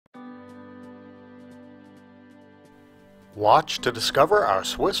Watch to discover our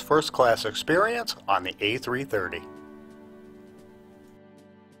Swiss first class experience on the A330.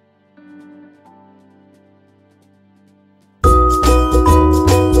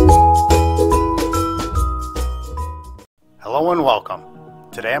 Hello and welcome.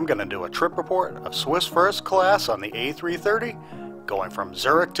 Today I'm going to do a trip report of Swiss first class on the A330 going from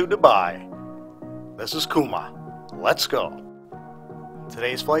Zurich to Dubai. This is Kuma. Let's go.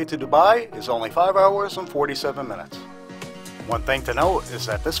 Today's flight to Dubai is only 5 hours and 47 minutes. One thing to note is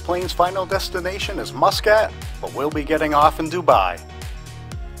that this plane's final destination is Muscat, but we'll be getting off in Dubai.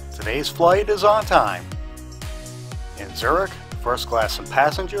 Today's flight is on time. In Zurich, first class and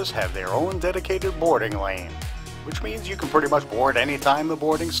passengers have their own dedicated boarding lane, which means you can pretty much board anytime the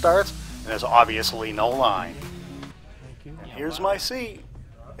boarding starts, and there's obviously no line. And here's my seat.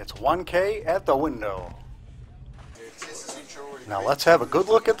 It's 1K at the window. Now let's have a good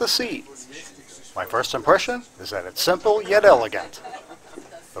look at the seat. My first impression is that it's simple yet elegant.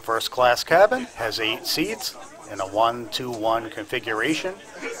 The first class cabin has 8 seats in a 1-2-1 configuration,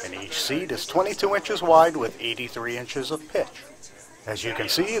 and each seat is 22 inches wide with 83 inches of pitch. As you can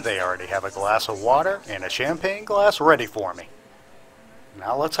see, they already have a glass of water and a champagne glass ready for me.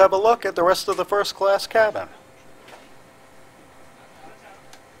 Now let's have a look at the rest of the first class cabin.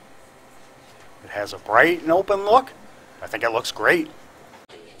 It has a bright and open look. I think it looks great.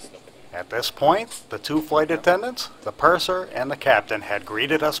 At this point, the 2 flight attendants, the purser, and the captain had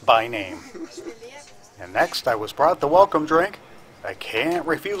greeted us by name. And next I was brought the welcome drink. I can't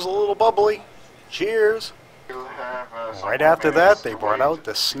refuse a little bubbly. Cheers! And right after that, they brought out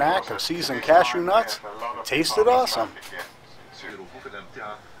this snack of seasoned cashew nuts. It tasted awesome.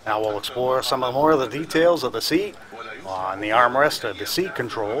 Now we'll explore some more of the details of the seat. On the armrest are the seat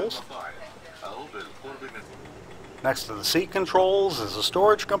controls. Next to the seat controls is a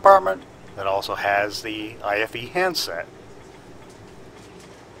storage compartment that also has the IFE handset.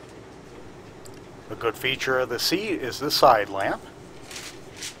 A good feature of the seat is the side lamp.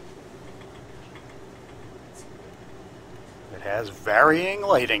 It has varying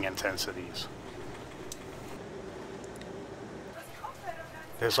lighting intensities.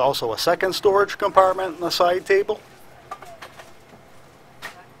 There's also a second storage compartment in the side table.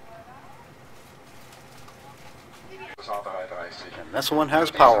 And this one has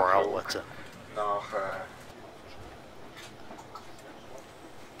power outlets in it.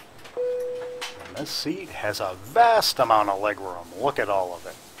 And this seat has a vast amount of legroom. Look at all of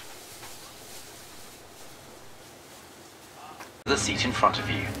it. The seat in front of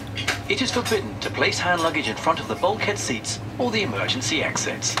you. It is forbidden to place hand luggage in front of the bulkhead seats or the emergency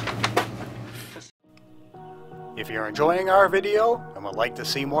exits. If you're enjoying our video and would like to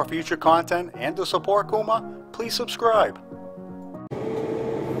see more future content and to support Kuma, please subscribe.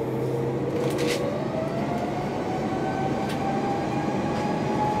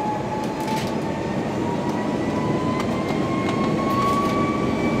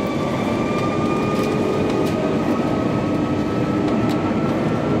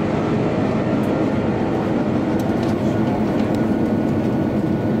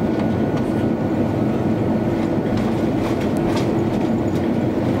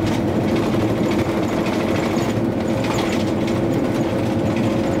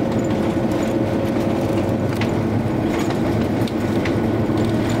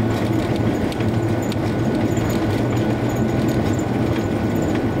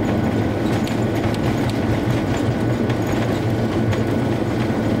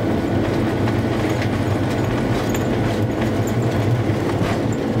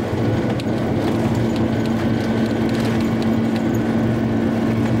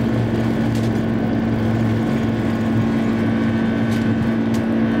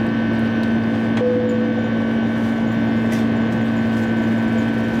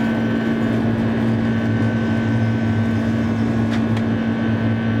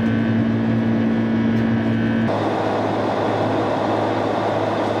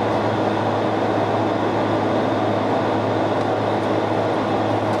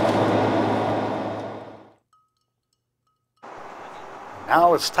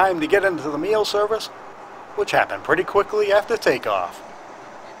 Now it's time to get into the meal service, which happened pretty quickly after takeoff.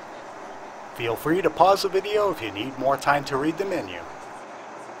 Feel free to pause the video if you need more time to read the menu.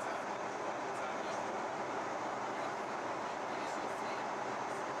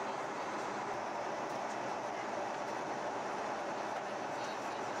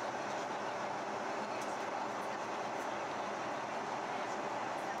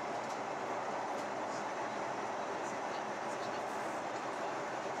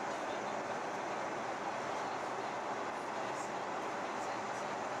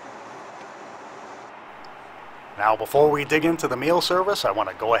 Now before we dig into the meal service, I want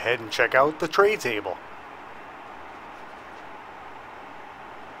to go ahead and check out the tray table.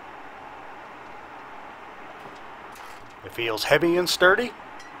 It feels heavy and sturdy,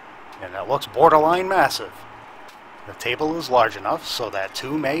 and it looks borderline massive. The table is large enough so that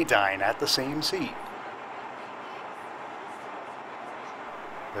two may dine at the same seat.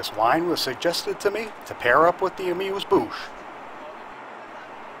 This wine was suggested to me to pair up with the amuse-bouche.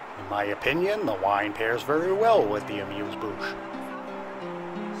 In my opinion, the wine pairs very well with the amuse-bouche.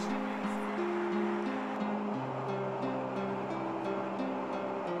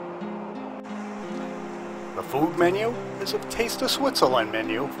 The food menu is a Taste of Switzerland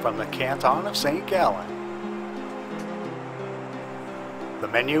menu from the Canton of St. Gallen. The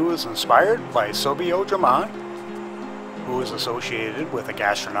menu is inspired by Sobio Germain, who is associated with the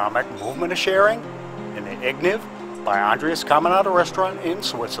gastronomic movement of sharing in the Igniv by Andreas Caminata restaurant in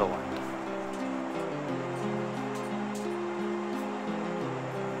Switzerland.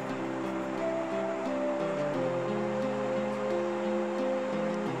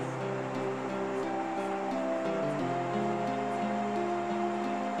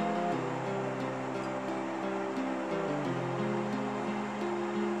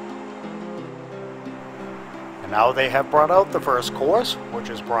 And now they have brought out the first course, which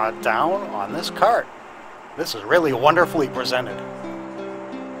is brought down on this cart. This is really wonderfully presented.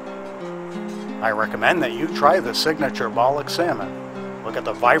 I recommend that you try the signature Bollock salmon. Look at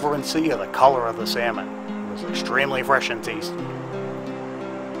the vibrancy of the color of the salmon. It was extremely fresh and tasty.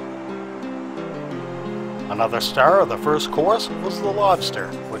 Another star of the first course was the lobster,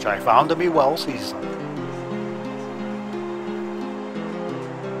 which I found to be well seasoned.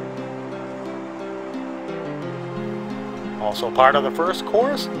 Also part of the first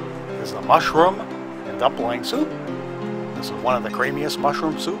course is the mushroom and dumpling soup. This is one of the creamiest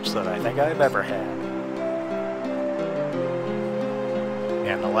mushroom soups that I think I've ever had.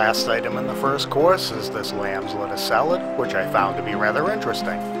 And the last item in the first course is this lamb's lettuce salad, which I found to be rather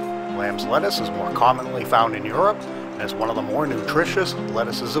interesting. Lamb's lettuce is more commonly found in Europe and is one of the more nutritious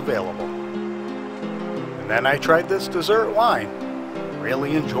lettuces available. And then I tried this dessert wine.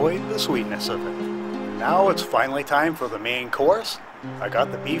 Really enjoyed the sweetness of it. Now it's finally time for the main course. I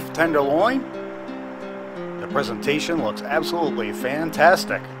got the beef tenderloin. The presentation looks absolutely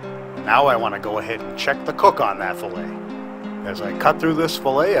fantastic. Now I want to go ahead and check the cook on that fillet. As I cut through this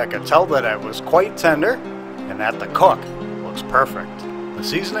fillet, I could tell that it was quite tender and that the cook looks perfect. The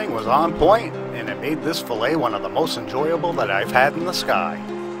seasoning was on point and it made this fillet one of the most enjoyable that I've had in the sky.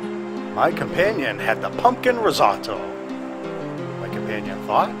 My companion had the pumpkin risotto. My companion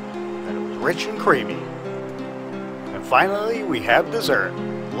thought that it was rich and creamy. And finally, we have dessert.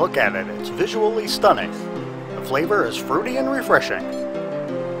 Look at it, it's visually stunning. The flavor is fruity and refreshing.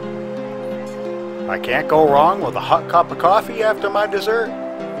 I can't go wrong with a hot cup of coffee after my dessert,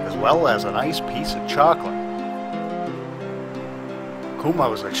 as well as a nice piece of chocolate. Kuma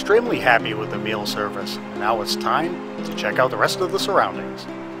was extremely happy with the meal service, and now it's time to check out the rest of the surroundings.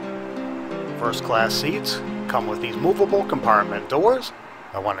 First class seats come with these movable compartment doors.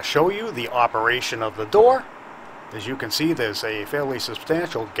 I want to show you the operation of the door. As you can see, there's a fairly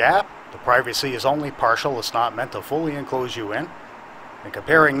substantial gap. The privacy is only partial, it's not meant to fully enclose you in. And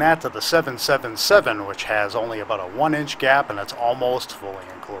comparing that to the 777, which has only about a 1-inch gap and it's almost fully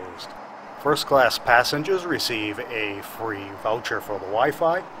enclosed. First class passengers receive a free voucher for the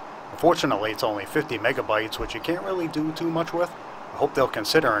Wi-Fi. Unfortunately, it's only 50 megabytes, which you can't really do too much with. I hope they'll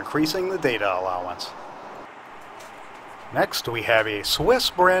consider increasing the data allowance. Next, we have a Swiss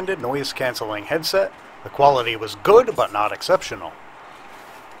branded noise cancelling headset. The quality was good, but not exceptional.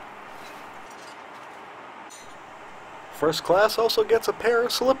 First class also gets a pair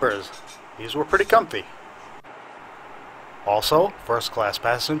of slippers. These were pretty comfy. Also, first class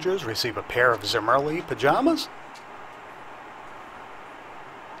passengers receive a pair of Zimmerli pajamas.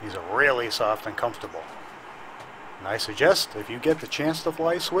 These are really soft and comfortable. And I suggest, if you get the chance to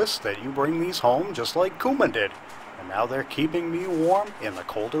fly Swiss, that you bring these home just like Kuma did. And now they're keeping me warm in the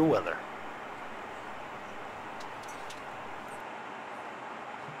colder weather.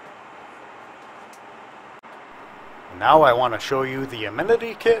 Now I want to show you the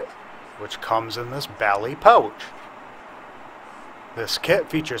amenity kit, which comes in this Bally pouch. This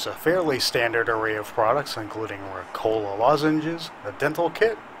kit features a fairly standard array of products, including Ricola lozenges, a dental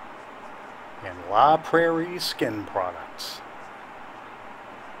kit, and La Prairie skin products.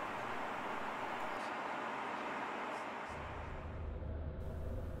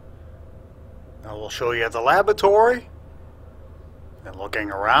 Now we'll show you the laboratory, and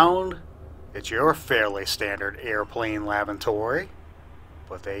looking around, it's your fairly standard airplane lavatory,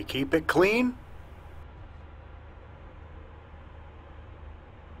 but they keep it clean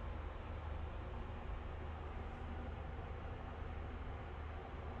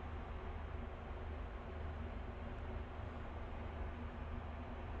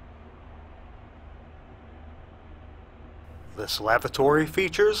This lavatory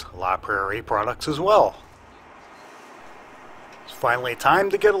features La Prairie products as well. It's finally time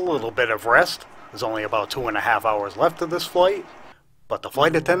to get a little bit of rest. There's only about 2.5 hours left of this flight, but the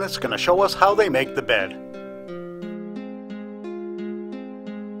flight attendant's going to show us how they make the bed.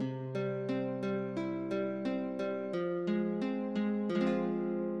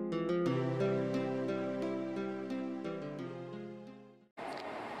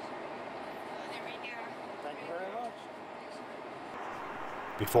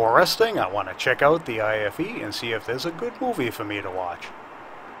 Before resting, I want to check out the IFE and see if there's a good movie for me to watch.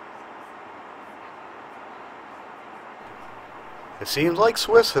 It seems like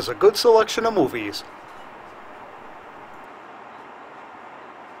Swiss has a good selection of movies.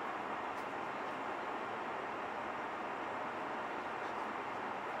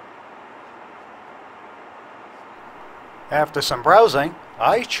 After some browsing,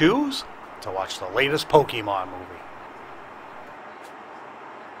 I choose to watch the latest Pokemon movie.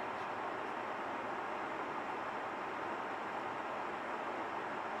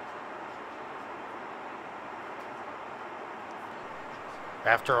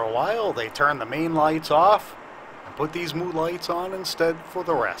 After a while, they turn the main lights off and put these mood lights on instead for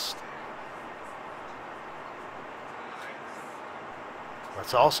the rest.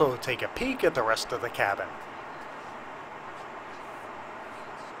 Let's also take a peek at the rest of the cabin.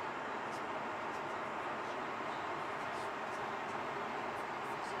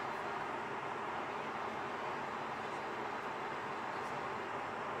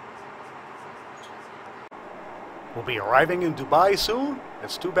 We'll be arriving in Dubai soon.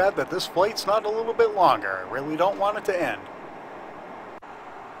 It's too bad that this flight's not a little bit longer. I really don't want it to end.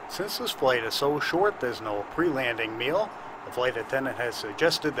 Since this flight is so short, there's no pre-landing meal. The flight attendant has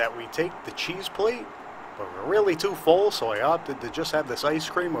suggested that we take the cheese plate, but we're really too full, so I opted to just have this ice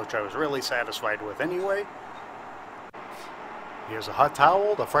cream, which I was really satisfied with anyway. Here's a hot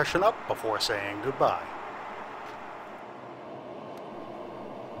towel to freshen up before saying goodbye.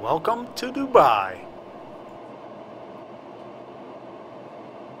 Welcome to Dubai.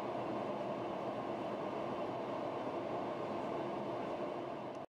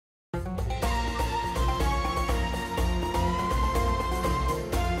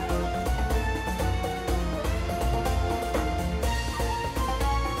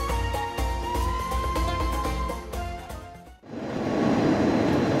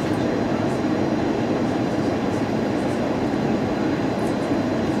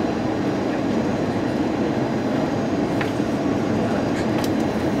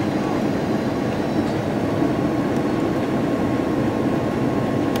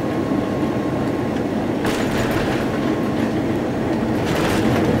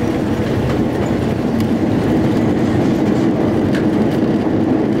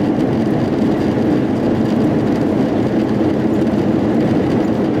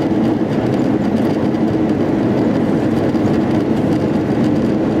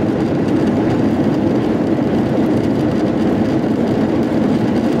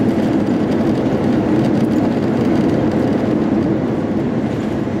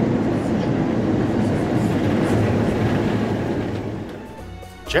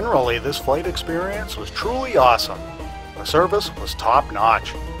 Generally, this flight experience was truly awesome. The service was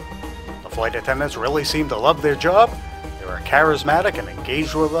top-notch. The flight attendants really seemed to love their job. They were charismatic and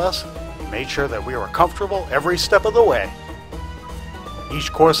engaged with us, and made sure that we were comfortable every step of the way.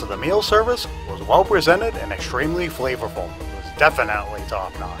 Each course of the meal service was well presented and extremely flavorful. It was definitely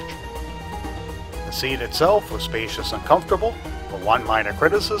top-notch. The seat itself was spacious and comfortable, but one minor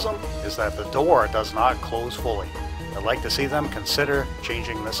criticism is that the door does not close fully. I'd like to see them consider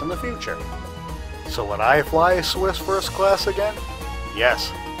changing this in the future. So would I fly Swiss first class again?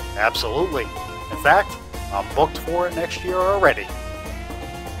 Yes, absolutely. In fact, I'm booked for it next year already.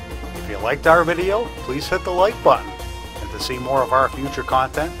 If you liked our video, please hit the like button. And to see more of our future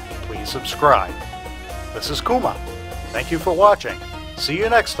content, please subscribe. This is Kuma. Thank you for watching. See you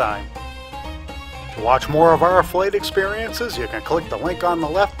next time. To watch more of our flight experiences, you can click the link on the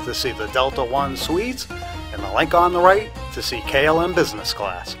left to see the Delta One suites, and the link on the right to see KLM Business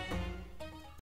Class.